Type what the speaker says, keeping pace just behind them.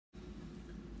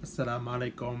Assalamu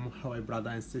alaikum, hi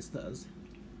brothers and sisters.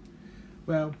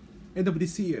 Well, end of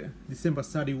this year, December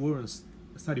 31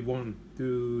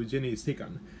 to January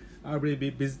 2nd, I will be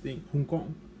visiting Hong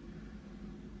Kong.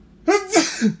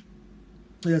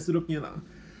 Yes, looking around.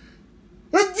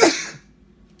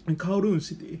 In Kowloon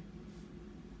City,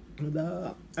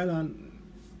 the island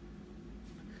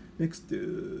next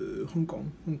to Hong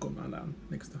Kong Island,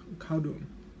 next to Kowloon.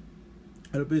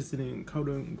 I'll be visiting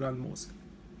Kowloon Grand Mosque.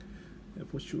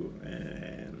 For sure,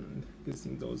 and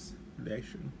visiting those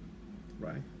relations,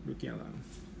 right? Looking around,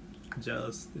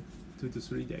 just 2 to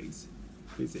 3 days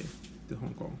visit to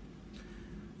Hong Kong.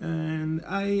 And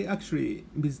I actually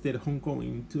visited Hong Kong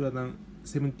in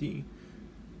 2017,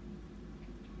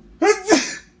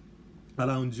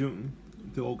 around June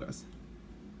to August.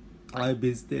 I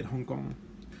visited Hong Kong.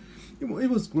 It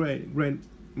was great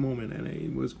moment, and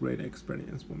it was great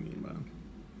experience for me. But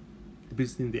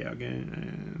visiting there again,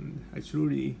 and I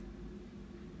truly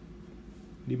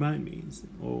remind me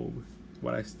of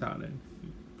what I started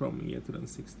from year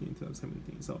 2016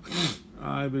 2017. So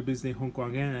I'll be visiting Hong Kong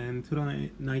again, and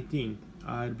 2019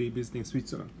 I'll be visiting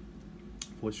Switzerland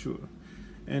for sure.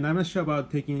 And I'm not sure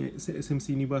about taking SMC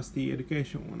University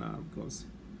education or not, because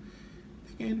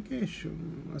taking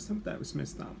education sometimes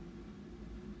messed up,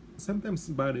 sometimes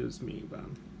bothers me, but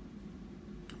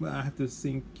I have to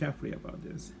think carefully about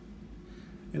this.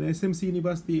 And SMC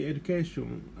University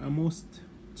education are most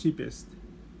cheapest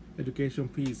education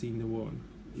fees in the world.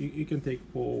 You can take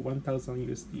for 1,000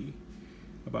 USD,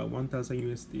 about 1,000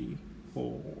 USD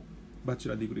for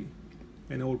bachelor degree,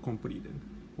 and all completed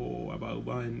for about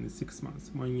 1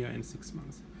 year and 6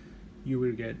 months. You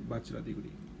will get bachelor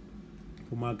degree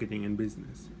for marketing and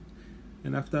business.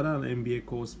 And after that, MBA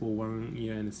course for 1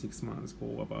 year and 6 months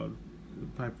for about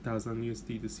 5,000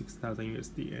 USD to 6,000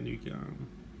 USD, and you can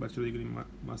bachelor degree,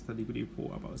 master degree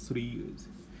for about 3 years.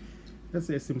 That's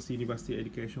SMC University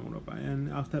education all about. And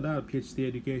after that, PhD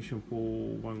education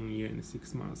for 1 year and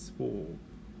 6 months for,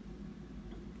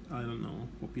 I don't know,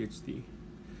 for PhD.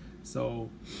 So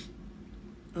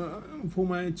for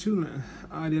my children,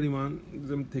 I really want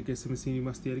them to take SMC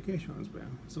University education as well.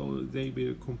 So they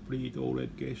will complete all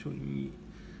education in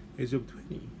age of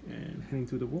 20 and heading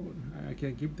to the world. I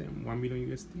can give them 1 million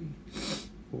USD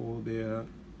for their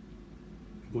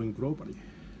going globally.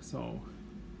 So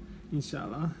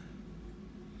inshallah,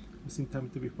 it's in time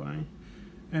to be fine.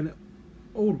 And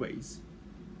always,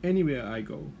 anywhere I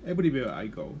go, everywhere I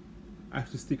go, I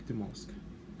have to stick to mosque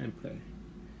and pray.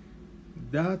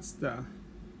 That's the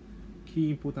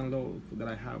key important role that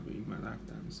I have in my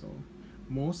lifetime. So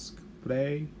mosque,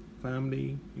 pray,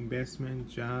 family, investment,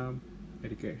 job,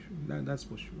 education. That's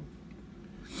for sure.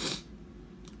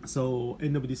 So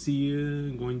end of this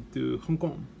year, going to Hong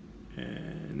Kong.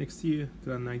 Next year,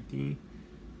 2019,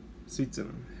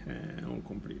 Switzerland, all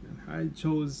completed. I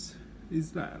chose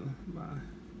Israel, but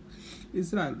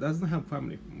Israel doesn't have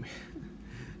family for me.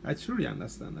 I truly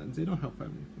understand that they don't have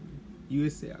family for me.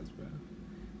 USA as well,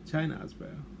 China as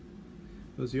well,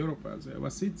 those Europe as well,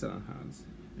 but Switzerland has,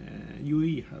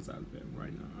 UAE has as well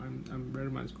right now. I'm very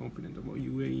much confident about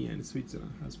UAE and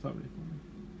Switzerland has family for me.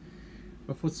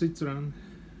 But for Switzerland,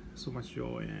 so much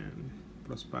joy and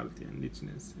prosperity and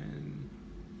richness, and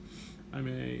I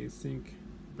may think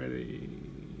very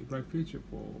bright future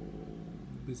for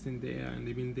visiting there and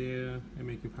living there and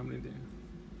making family there.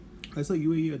 I saw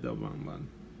UAE at the one, but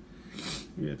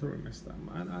yeah, totally messed up.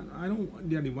 I don't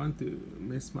really want to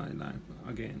mess my life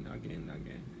again,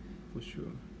 for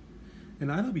sure.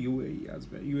 And I love UAE as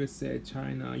well, USA,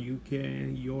 China,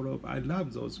 UK, Europe. I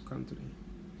love those countries.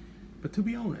 But to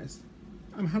be honest,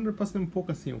 I'm 100%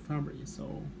 focusing on family,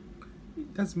 so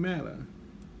it doesn't matter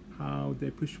how they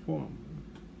push forward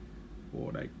or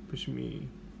like push me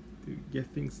to get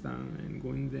things done and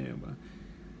going there, but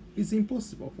it's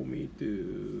impossible for me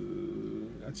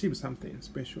to achieve something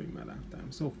special in my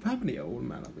lifetime. So family all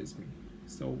matter with me.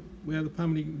 So where the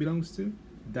family belongs to,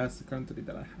 that's the country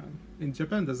that I have. And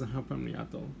Japan doesn't have family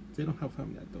at all. They don't have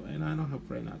family at all, and I don't have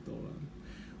friends at all.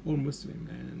 All Muslim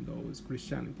and those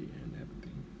Christianity and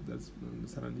everything that's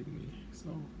surrounding me.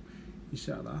 So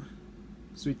inshallah,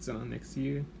 Switzerland next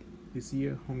year, this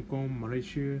year, Hong Kong,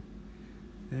 Malaysia,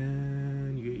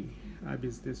 and UAE. I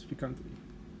visit this 3 countries.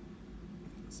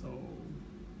 So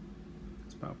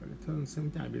it's perfect.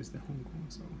 2017 I visited Hong Kong,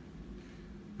 so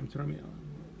I'm trying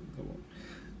the world.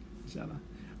 Inshallah.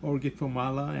 All gift from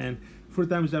Allah, and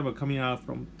full-time job coming out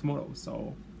from tomorrow,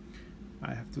 so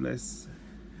I have to less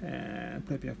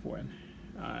prepare for it.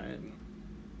 I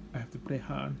have to play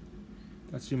hard,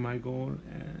 achieve my goal,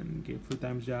 and get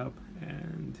full-time job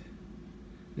and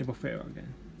never fail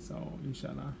again. So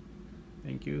inshallah,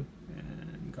 thank you,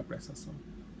 and God bless us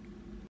all.